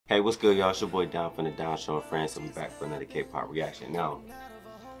Hey, what's good, y'all? It's your boy Down from the Down Show and Friends, and we back for another K-pop reaction. Now,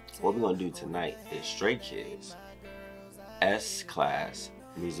 what we're gonna do tonight is Stray Kids S-Class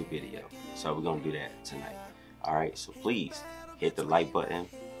music video. So we're gonna do that tonight. All right, so please hit the like button,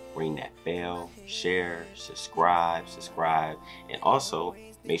 ring that bell, share, subscribe, and also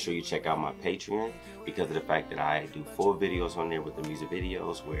make sure you check out my Patreon because of the fact that I do full videos on there with the music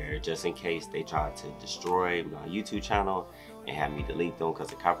videos where just in case they try to destroy my YouTube channel and have me delete them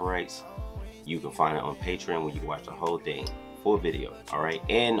because of copyrights, you can find it on Patreon where you can watch the whole thing, full video, all right?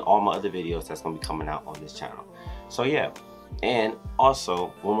 And all my other videos that's gonna be coming out on this channel. So yeah, and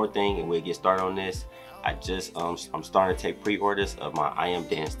also one more thing and we'll get started on this. I just I'm starting to take pre-orders of my I Am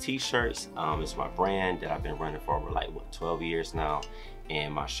Dance t-shirts. It's my brand that I've been running for over like what 12 years now,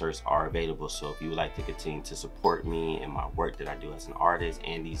 and my shirts are available. So if you would like to continue to support me and my work that I do as an artist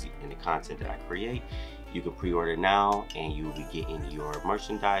and the content that I create, you can pre-order now and you will be getting your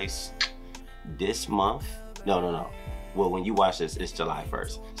merchandise this month. No. Well, when you watch this, it's July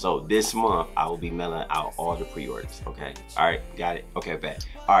 1st. So this month, I will be mailing out all the pre-orders, okay? All right, got it? Okay, bet.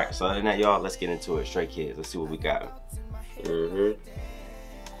 All right, so other than that, y'all, let's get into it. Stray Kids, let's see what we got.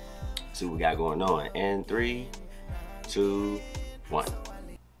 See what we got going on. And 3, 2, 1.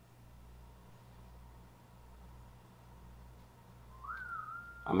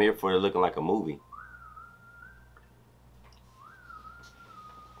 I'm here for it looking like a movie.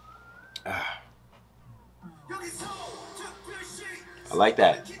 I like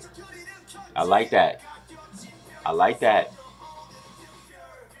that. I like that. I like that.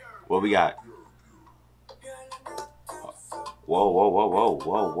 What we got?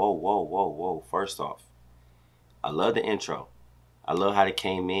 Whoa. First off, I love the intro. I love how they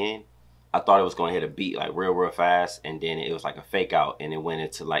came in. I thought it was gonna hit a beat like real fast, and then it was like a fake out and it went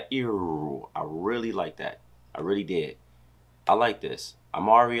into like, ew. I really like that. I really did. I like this. I'm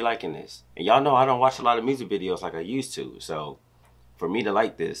already liking this. And y'all know I don't watch a lot of music videos like I used to, so for me to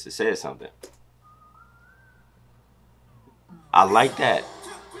like this, it says something. I like that.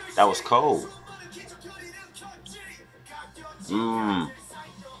 That was cold.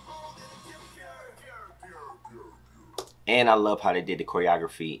 And I love how they did the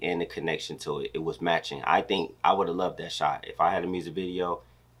choreography and the connection to it. It was matching. I think I would have loved that shot. If I had a music video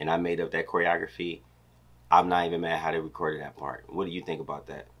and I made up that choreography, I'm not even mad how they recorded that part. What do you think about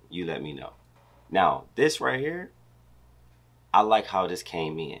that? You let me know. Now, this right here, I like how this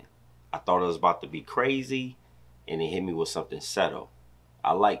came in. I thought it was about to be crazy, and it hit me with something subtle.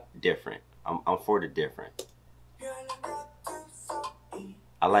 I like different. I'm for the different.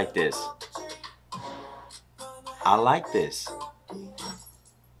 I like this. I like this.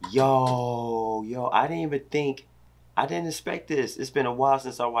 Yo, I didn't expect this. It's been a while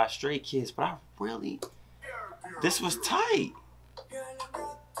since I watched Stray Kids, but this was tight.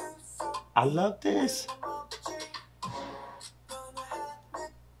 I love this.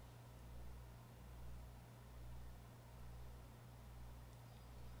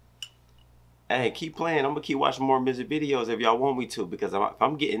 Hey, keep playing. I'm gonna keep watching more music videos if y'all want me to, because if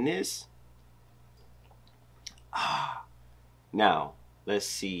I'm getting this. Now, let's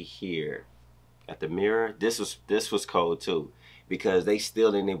see here. At the mirror, this was cold too, because they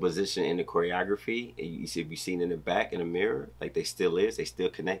still in their position in the choreography. And you see, if you seen in the back in the mirror, like they still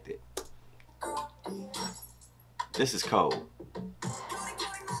connected. This is cold.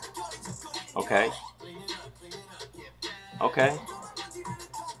 Okay.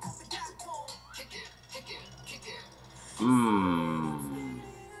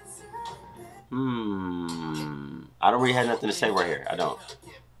 I don't really have nothing to say right here. I don't.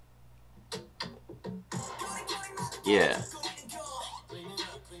 Yeah.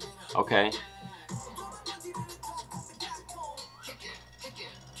 Okay.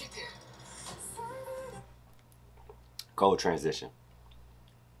 Cold transition.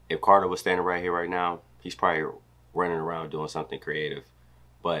 If Carter was standing right here right now, he's probably running around doing something creative,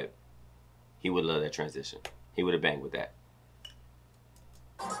 but he would love that transition. He would have banged with that.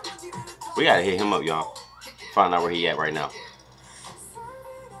 We gotta hit him up, y'all. Find out where he at right now.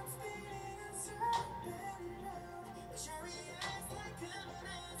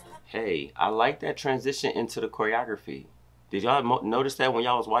 Hey, I like that transition into the choreography. Did y'all notice that when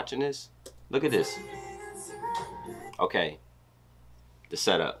y'all was watching this? Look at this. Okay, the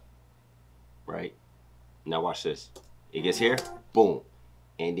setup, right? Now watch this. It gets here, boom.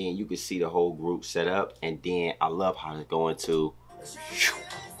 And then you can see the whole group set up. And then I love how it's going to.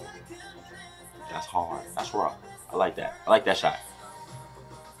 That's hard. That's rough. I like that. I like that shot.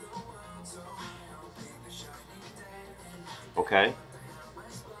 Okay.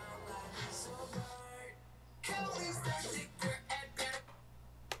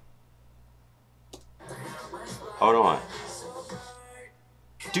 Hold on.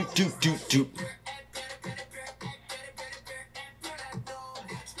 Do.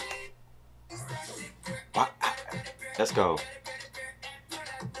 Let's go.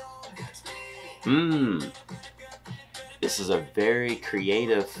 This is a very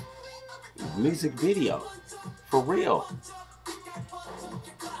creative music video. For real.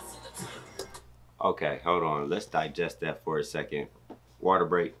 Okay, hold on. Let's digest that for a second. Water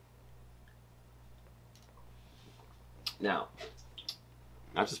break. Now,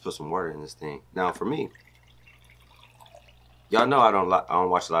 I just put some water in this thing. Now, for me, y'all know I don't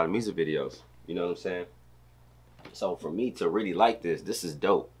watch a lot of music videos. You know what I'm saying? So for me to really like this is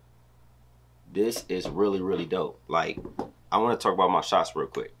dope. This is really, really dope. Like, I want to talk about my shots real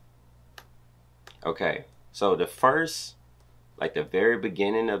quick. Okay, so the first, like the very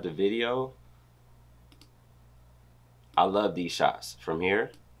beginning of the video, I love these shots. From here,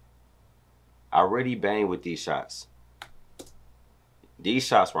 I already banged with these shots. These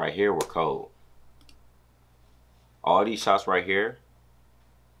shots right here were cold. All these shots right here,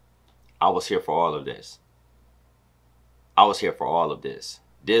 I was here for all of this. I was here for all of this.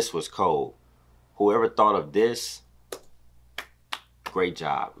 This was cold. Whoever thought of this, great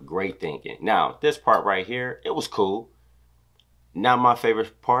job, great thinking. Now, this part right here, it was cool. Not my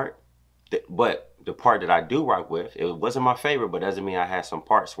favorite part, but the part that I do rock with, it wasn't my favorite, but doesn't mean I had some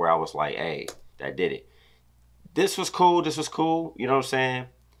parts where I was like, hey, that did it. This was cool, this was cool, you know what I'm saying?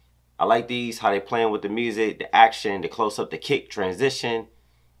 I like these, how they playing with the music, the action, the close-up, the kick, transition.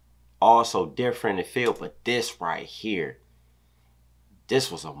 All so different in feel, but this right here, this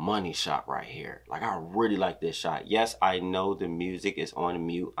was a money shot right here. Like, I really like this shot. Yes, I know the music is on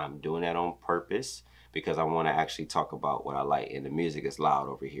mute. I'm doing that on purpose because I want to actually talk about what I like, and the music is loud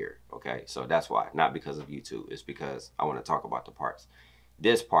over here, okay? So that's why, not because of YouTube. It's because I want to talk about the parts.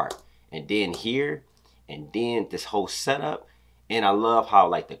 This part, and then here, and then this whole setup. And I love how,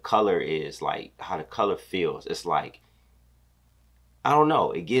 like, the color is, like, how the color feels. It's like, I don't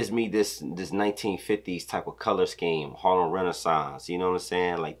know. It gives me this 1950s type of color scheme, Harlem Renaissance. You know what I'm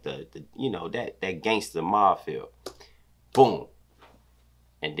saying? Like the you know, that gangster mob feel. Boom.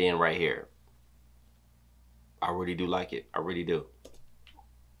 And then right here, I really do like it. I really do.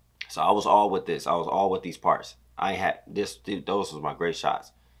 So I was all with this. I was all with these parts. I had this. Those was my great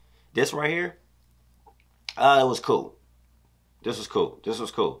shots. This right here, it was cool. This was cool. This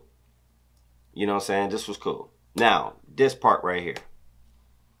was cool. You know what I'm saying? This was cool. Now, this part right here.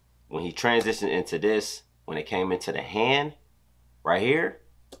 When he transitioned into this, when it came into the hand, right here,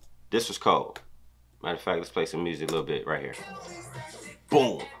 this was cold. Matter of fact, let's play some music a little bit right here.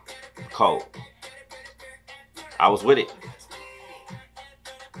 Boom. Cold. I was with it.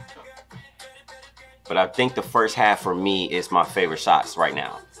 But I think the first half for me is my favorite shots right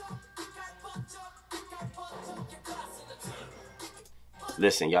now.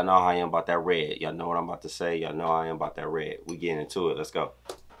 Listen, y'all know how I am about that red. Y'all know what I'm about to say. Y'all know how I am about that red. We getting into it. Let's go.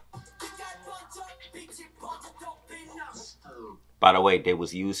 By the way, they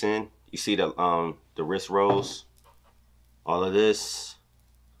was using, you see the wrist rolls, all of this,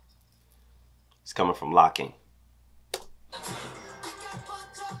 it's coming from locking.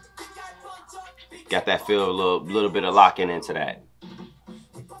 Got that feel, a little bit of locking into that.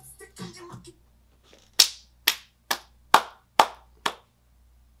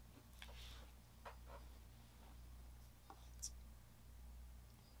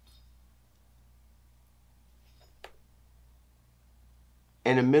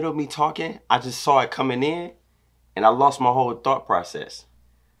 In the middle of me talking, I just saw it coming in, and I lost my whole thought process.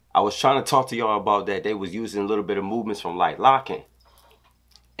 I was trying to talk to y'all about that. They was using a little bit of movements from like locking.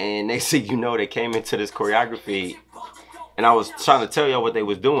 And they said, you know, they came into this choreography, and I was trying to tell y'all what they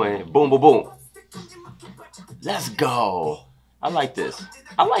was doing. Boom, boom, boom. Let's go. I like this.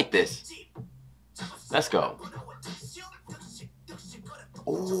 I like this. Let's go.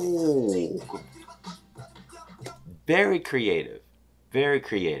 Ooh. Very creative. Very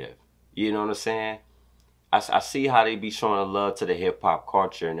creative. You know what I'm saying? I see how they be showing a love to the hip hop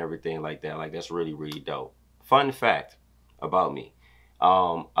culture and everything like that. Like, that's really, really dope. Fun fact about me.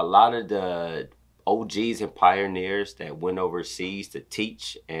 A lot of the OGs and pioneers that went overseas to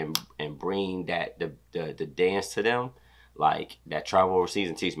teach and bring the dance to them, like that travel overseas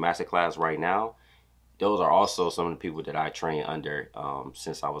and teach masterclass right now, those are also some of the people that I train under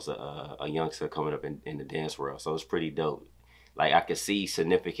since I was a youngster coming up in the dance world. So it's pretty dope. Like, I could see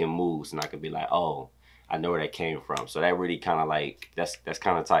significant moves, and I could be like, oh, I know where that came from. So that really kind of like, that's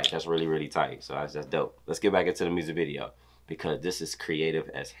kind of tight. That's really, really tight. So that's dope. Let's get back into the music video, because this is creative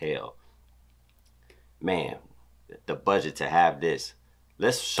as hell. Man, the budget to have this.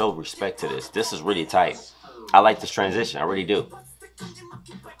 Let's show respect to this. This is really tight. I like this transition. I really do.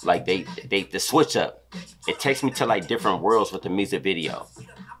 Like the switch up. It takes me to like different worlds with the music video.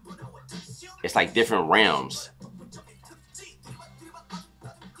 It's like different realms.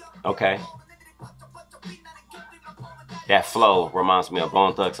 Okay. That flow reminds me of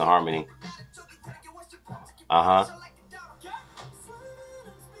Bone Thugs and Harmony. Uh-huh.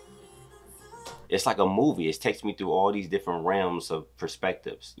 It's like a movie. It takes me through all these different realms of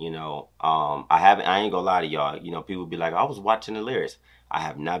perspectives, you know. I ain't gonna lie to y'all, you know, people be like, I was watching the lyrics. I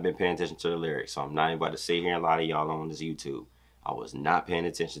have not been paying attention to the lyrics, so I'm not even about to sit here and lie to y'all on this YouTube. I was not paying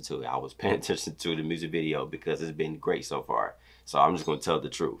attention to it. I was paying attention to the music video because it's been great so far. So I'm just gonna tell the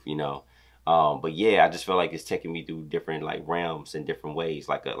truth, you know. But yeah, I just feel like it's taking me through different like realms in different ways,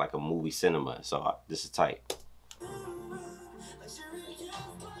 like a movie cinema. So this is tight.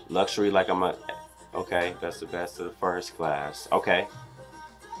 Luxury, like I'm a, okay, that's the best of the first class. Okay.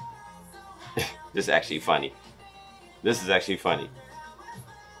 This is actually funny. This is actually funny.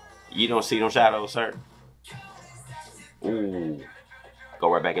 You don't see no shadows, sir? Ooh.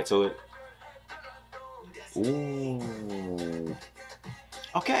 Go right back into it. Ooh.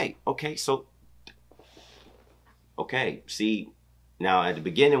 Okay, okay, so, okay, see, now at the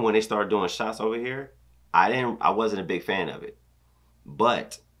beginning when they started doing shots over here, I wasn't a big fan of it.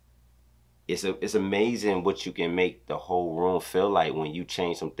 But it's amazing what you can make the whole room feel like when you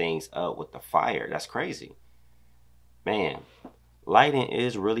change some things up with the fire. That's crazy. Man, lighting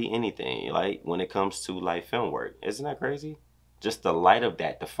is really anything, like when it comes to like film work. Isn't that crazy? Just the light of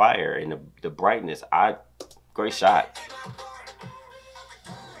that, the fire and the brightness. Great shot.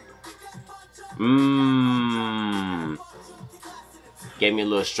 Gave me a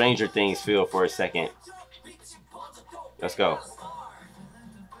little Stranger Things feel for a second. Let's go.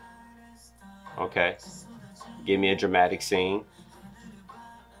 Okay. Give me a dramatic scene.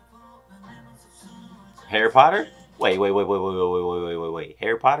 Harry Potter? Wait.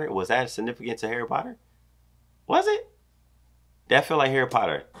 Harry Potter? Was that significant to Harry Potter? Was it? That felt like Harry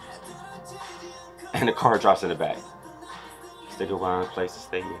Potter. And the car drops in the back. Stick around, place to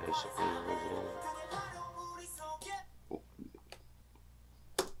stay.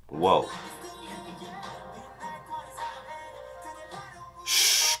 Whoa.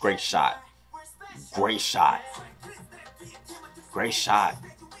 Great shot. Great shot. Great shot.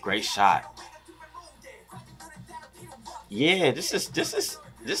 Great shot. Yeah, this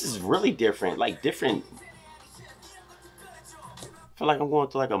is really different. Like different. I feel like I'm going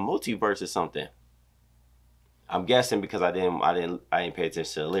through like a multiverse or something. I'm guessing because I didn't pay attention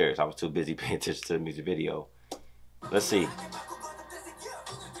to the lyrics. I was too busy paying attention to the music video. Let's see.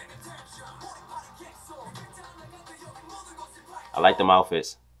 I like them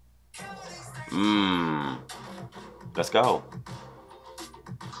outfits. Let's go.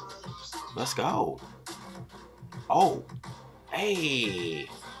 Let's go. Oh, hey.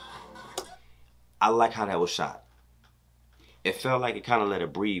 I like how that was shot. It felt like it kind of let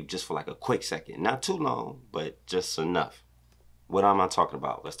it breathe just for like a quick second. Not too long, but just enough. What am I talking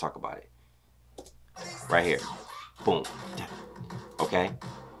about? Let's talk about it. Right here. Boom. Okay.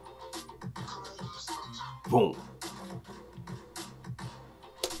 Boom.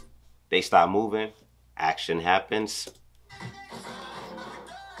 They stop moving. Action happens.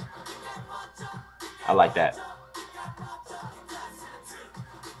 I like that.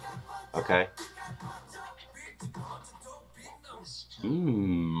 Okay.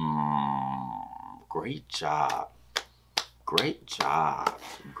 Great job. Great job.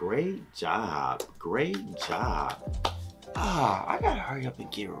 Great job. Great job. I gotta hurry up and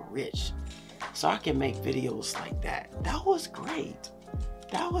get rich so I can make videos like that. That was great.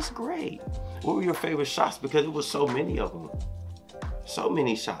 That was great. What were your favorite shots? Because it was so many of them. So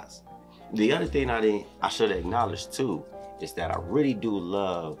many shots. The other thing I should acknowledge too is that I really do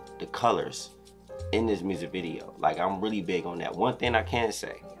love the colors in this music video. Like I'm really big on that. One thing I can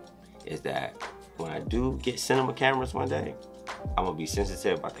say is that when I do get cinema cameras one day, I'm gonna be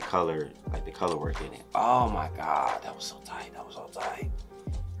sensitive about the color, like the color work in it. Oh my God, that was so tight. That was so tight.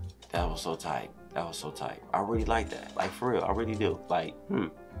 That was so tight. That was so tight. I really like that. Like for real, I really do. Like,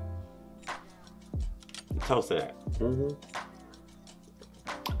 Toast to that.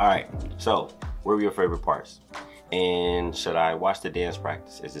 All right, so what were your favorite parts? And should I watch the dance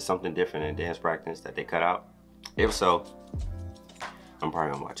practice? Is there something different in dance practice that they cut out? If so, I'm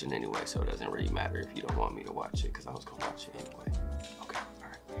probably gonna watch it anyway, so it doesn't really matter if you don't want me to watch it, because I was gonna watch it anyway. Okay,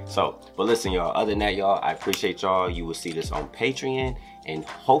 all right. So, but listen, y'all, other than that, y'all, I appreciate y'all. You will see this on Patreon, and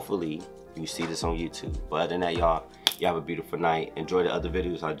hopefully you see this on YouTube. But other than that, y'all have a beautiful night. Enjoy the other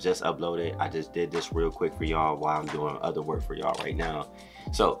videos I just uploaded. I just did this real quick for y'all while I'm doing other work for y'all right now.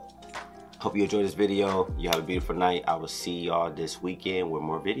 So, Hope you enjoyed this video. You have a beautiful night. I will see y'all this weekend with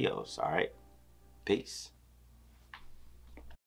more videos. All right. Peace.